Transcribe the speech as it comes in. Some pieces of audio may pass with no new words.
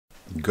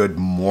Good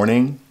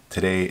morning.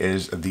 Today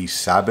is the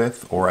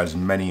Sabbath, or as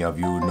many of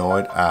you know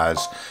it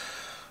as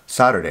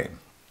Saturday.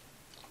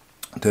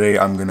 Today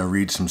I'm going to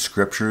read some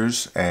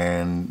scriptures,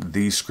 and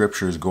these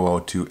scriptures go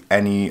out to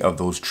any of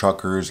those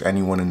truckers,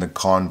 anyone in the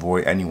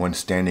convoy, anyone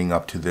standing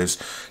up to this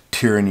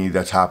tyranny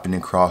that's happening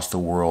across the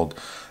world.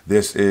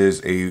 This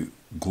is a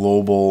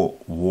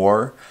global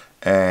war,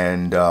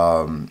 and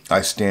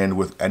I stand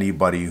with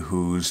anybody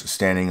who's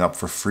standing up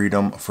for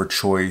freedom, for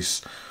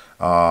choice,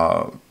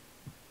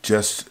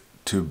 just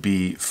to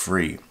be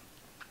free.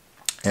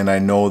 And I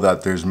know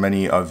that there's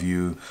many of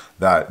you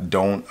that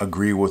don't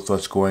agree with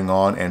what's going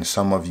on, and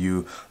some of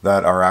you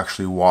that are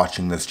actually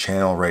watching this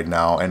channel right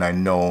now, and I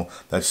know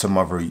that some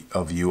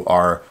of you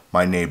are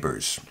my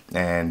neighbors.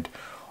 And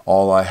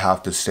all I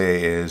have to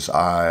say is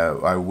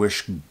I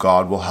wish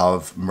God will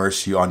have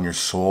mercy on your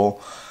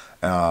soul.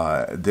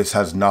 This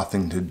has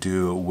nothing to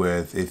do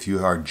with if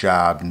you are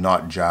jabbed,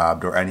 not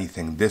jabbed, or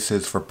anything. This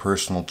is for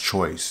personal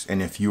choice.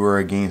 And if you are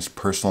against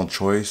personal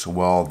choice,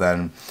 well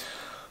then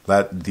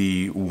let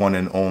the one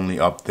and only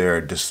up there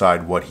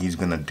decide what he's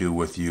going to do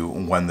with you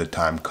when the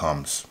time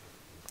comes.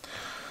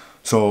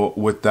 So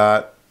with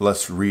that,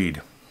 let's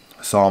read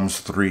Psalms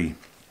 3.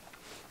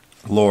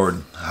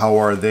 Lord, how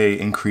are they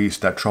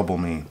increased that trouble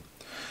me?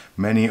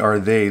 Many are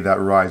they that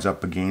rise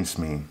up against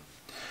me.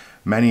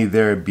 Many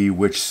there be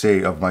which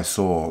say of my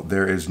soul,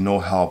 there is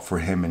no help for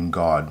him in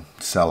God.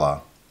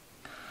 Selah.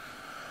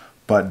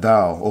 But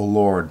thou, O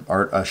Lord,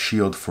 art a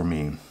shield for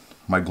me,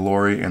 my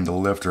glory and the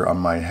lifter on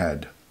my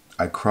head.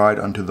 I cried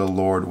unto the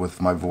Lord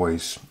with my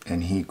voice,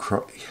 and he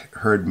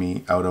heard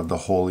me out of the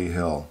holy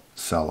hill.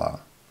 Selah.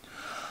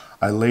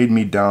 I laid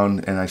me down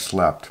and I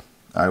slept.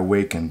 I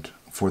awakened,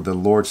 for the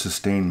Lord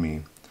sustained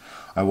me.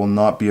 I will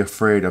not be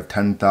afraid of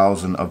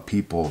 10,000 of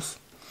peoples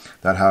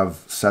that have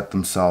set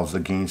themselves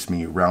against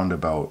me round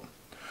about.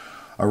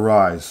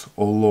 Arise,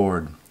 O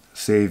Lord,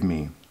 save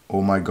me,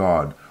 O my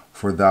God,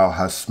 for thou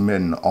hast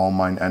smitten all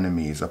mine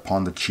enemies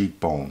upon the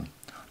cheekbone.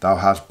 Thou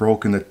hast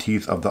broken the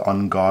teeth of the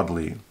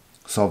ungodly.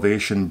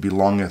 Salvation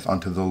belongeth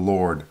unto the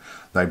Lord.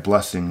 Thy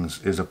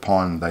blessings is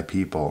upon thy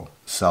people.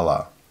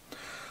 Selah.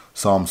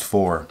 Psalms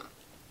 4.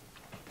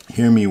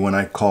 Hear me when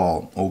I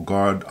call, O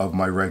God of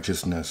my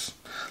righteousness.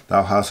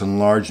 Thou hast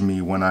enlarged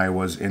me when I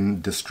was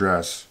in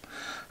distress.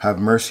 Have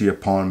mercy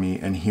upon me,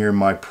 and hear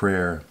my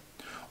prayer.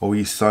 O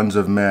ye sons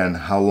of men,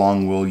 how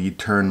long will ye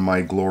turn my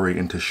glory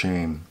into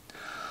shame?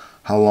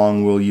 How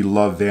long will ye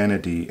love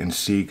vanity, and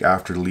seek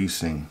after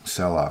leasing?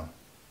 Selah.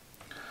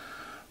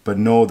 But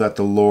know that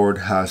the Lord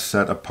has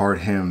set apart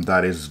him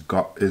that is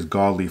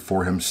godly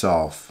for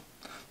himself.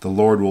 The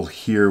Lord will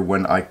hear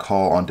when I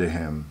call unto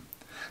him.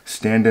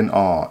 Stand in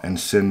awe, and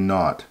sin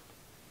not.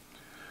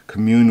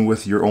 Commune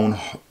with your own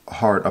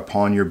heart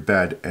upon your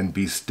bed, and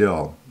be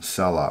still.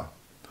 Selah.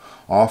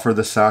 Offer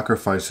the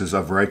sacrifices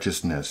of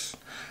righteousness,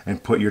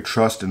 and put your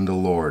trust in the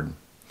Lord.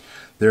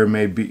 There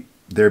be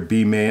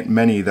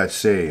many that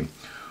say,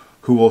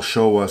 who will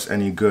show us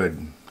any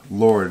good?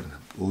 Lord,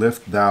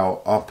 lift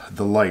thou up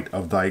the light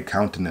of thy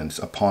countenance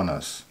upon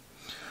us.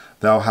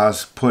 Thou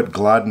hast put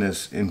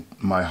gladness in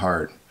my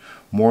heart,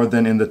 more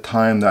than in the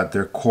time that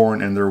their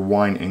corn and their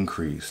wine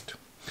increased.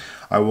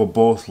 I will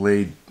both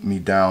lay me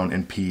down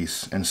in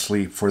peace and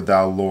sleep, for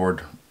thou,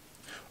 Lord,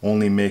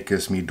 only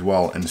makest me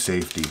dwell in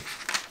safety.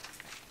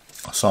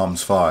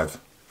 Psalms 5.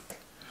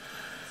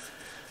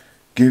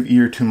 Give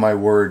ear to my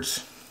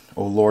words,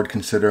 O Lord,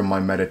 consider my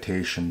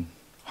meditation.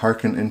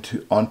 Hearken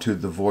unto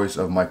the voice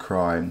of my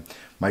cry,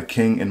 my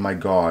King and my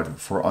God,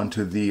 for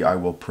unto thee I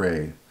will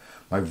pray.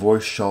 My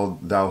voice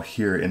shalt thou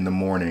hear in the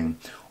morning.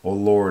 O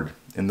Lord,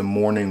 in the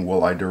morning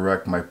will I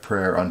direct my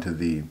prayer unto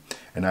thee,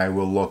 and I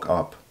will look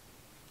up.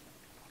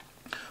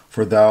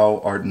 For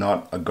thou art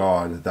not a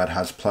God that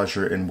has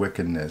pleasure in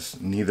wickedness,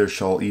 neither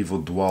shall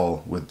evil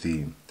dwell with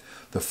thee.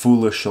 The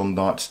foolish shall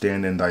not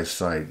stand in thy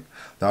sight.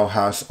 Thou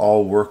hast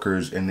all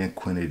workers in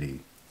iniquity.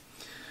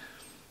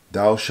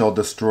 Thou shalt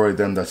destroy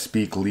them that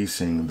speak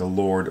leasing, the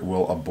Lord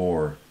will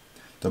abhor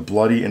the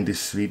bloody and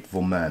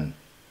deceitful men.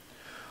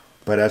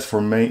 But as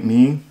for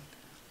me,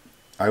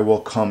 I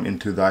will come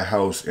into thy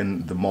house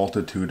in the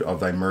multitude of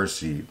thy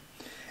mercy,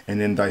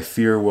 and in thy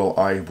fear will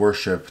I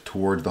worship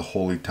toward the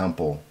holy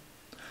temple.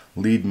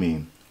 Lead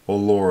me, O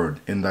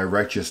Lord, in thy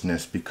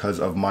righteousness because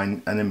of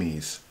mine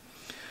enemies.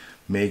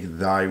 Make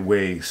thy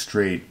way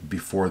straight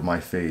before my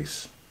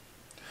face.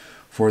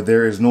 For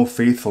there is no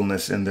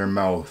faithfulness in their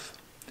mouth.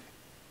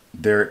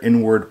 Their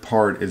inward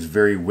part is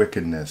very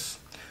wickedness.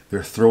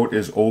 Their throat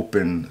is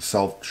open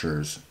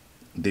sepulchres.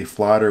 They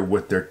flatter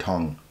with their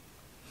tongue.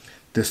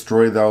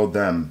 Destroy thou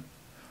them,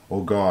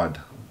 O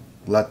God.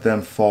 Let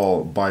them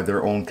fall by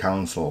their own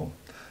counsel.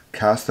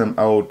 Cast them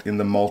out in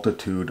the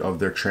multitude of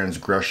their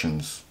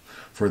transgressions,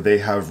 for they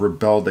have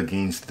rebelled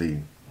against thee.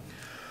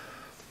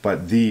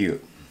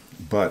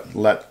 But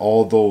let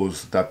all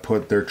those that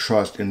put their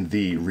trust in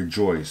thee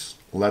rejoice.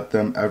 Let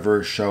them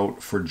ever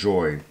shout for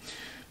joy,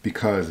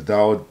 because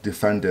thou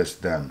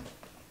defendest them.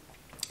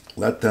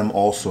 Let them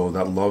also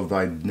that love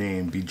thy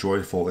name be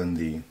joyful in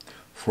thee,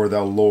 for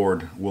thou,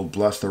 Lord, will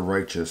bless the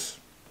righteous.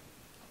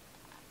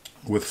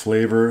 with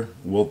flavor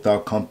wilt thou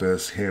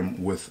compass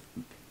him with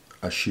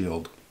a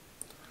shield.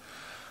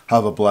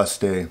 Have a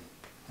blessed day.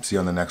 See you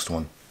on the next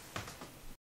one.